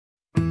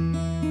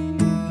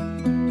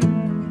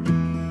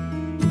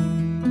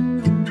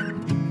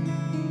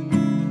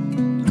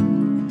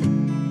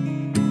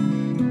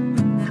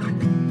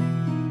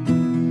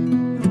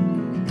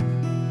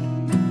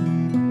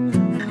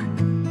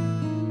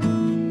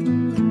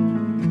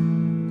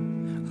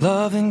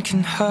Loving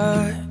can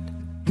hurt.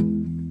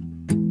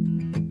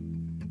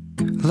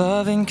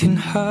 Loving can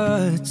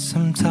hurt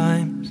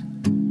sometimes,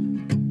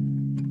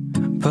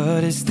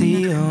 but it's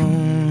the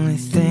only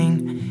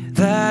thing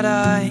that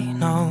I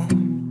know.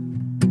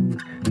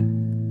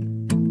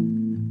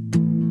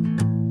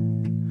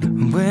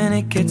 When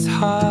it gets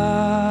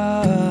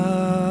hard,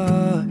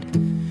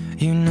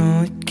 you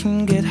know it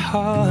can get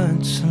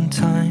hard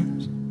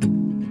sometimes.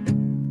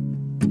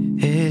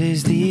 It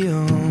is the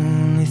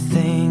only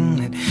thing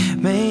that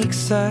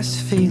makes us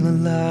feel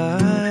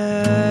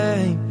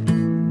alive.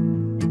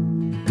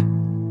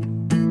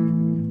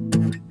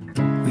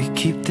 We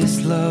keep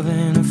this love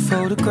in a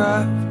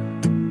photograph.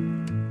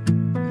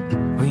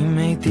 We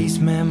make these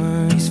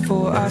memories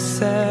for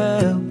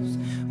ourselves,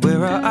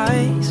 where our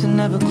eyes are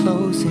never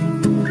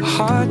closing, our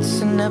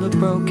hearts are never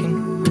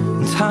broken,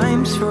 and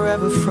time's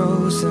forever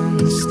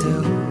frozen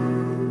still.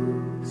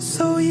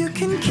 So you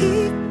can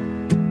keep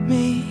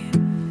me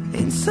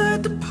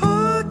inside the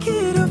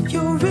pocket of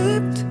your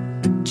ripped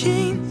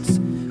jeans,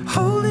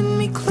 holding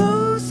me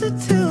closer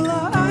till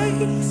our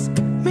eyes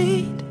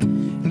meet.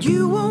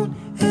 You won't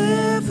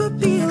ever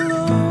be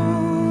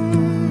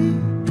alone.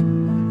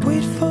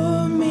 Wait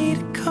for me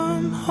to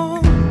come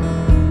home.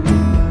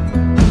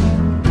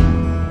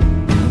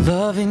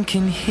 Loving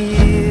can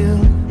heal.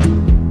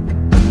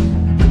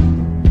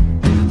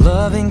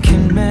 Loving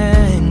can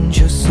mend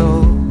your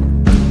soul,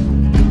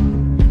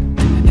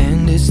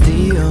 and it's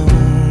the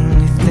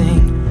only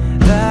thing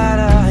that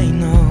I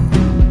know.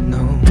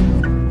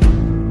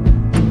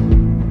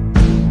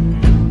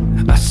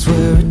 I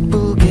swear it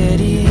will get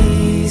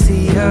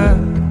easier.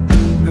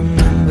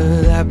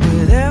 Remember that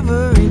with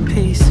every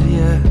piece of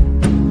you.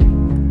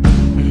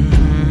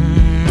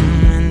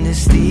 And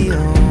it's the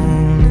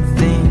only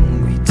thing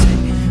we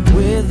take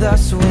with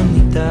us when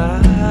we die.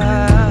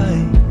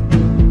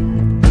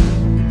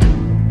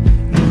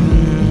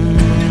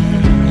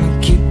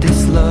 Keep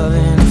this love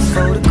in a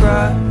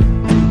photograph.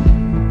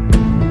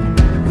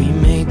 We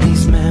made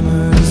these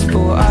memories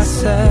for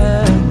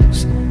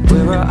ourselves,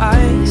 where our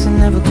eyes are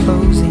never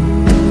closing,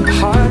 our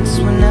hearts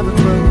were never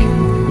broken,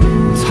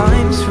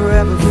 time's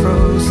forever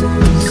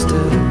frozen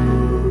still.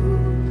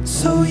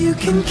 So you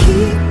can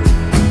keep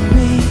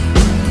me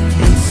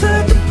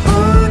inside the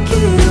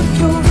pocket of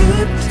your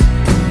ripped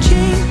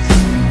jeans,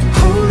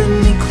 holding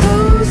me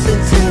closer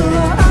till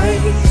our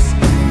eyes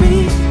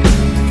meet.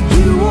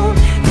 You won't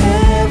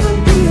ever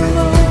be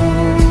alone.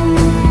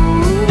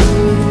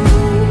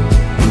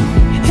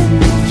 And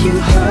if you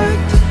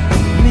hurt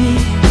me,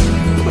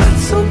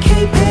 that's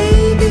okay,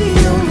 baby.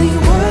 Only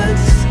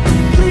words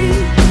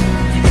bleed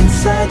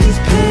inside these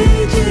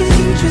pages.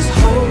 You just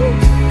hold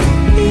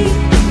me.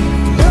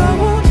 I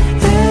won't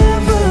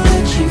ever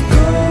let you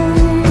go.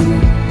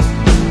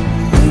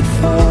 Wait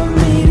for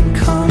me to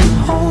come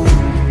home.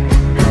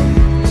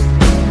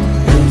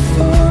 Wait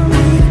for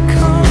me to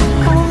come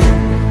home.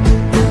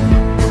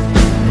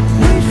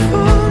 Wait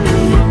for me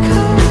to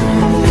come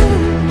home.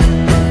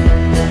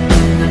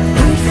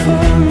 Wait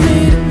for me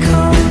to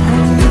come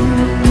home.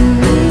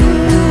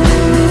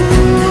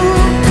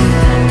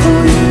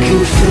 Oh, you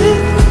can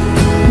fit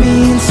me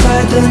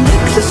inside the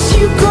necklace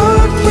you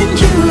got when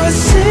you were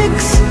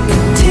 16,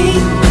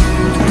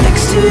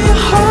 next to your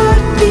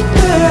heartbeat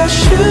where I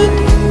should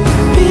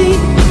be.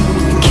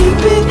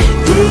 Keep it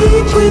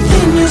deep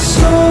within your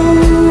soul.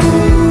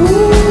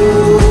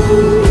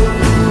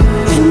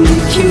 And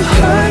if you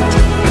hurt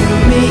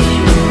me,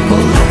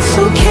 well, that's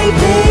okay,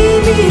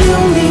 baby.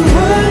 Only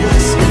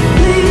words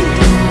bleed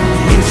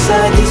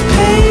inside these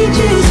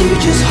pages. You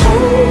just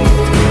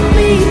hold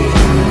me.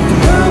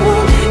 I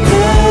won't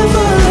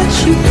ever let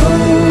you go.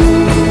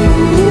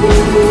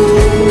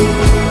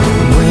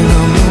 When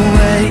I'm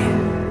away,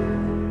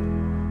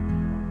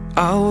 I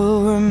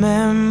will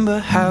remember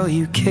how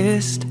you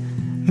kissed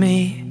me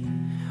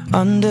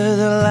under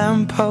the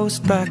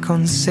lamppost back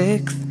on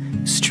 6th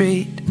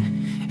Street,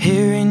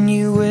 hearing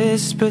you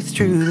whisper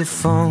through the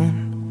phone.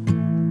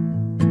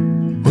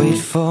 Wait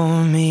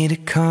for me to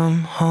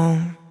come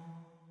home.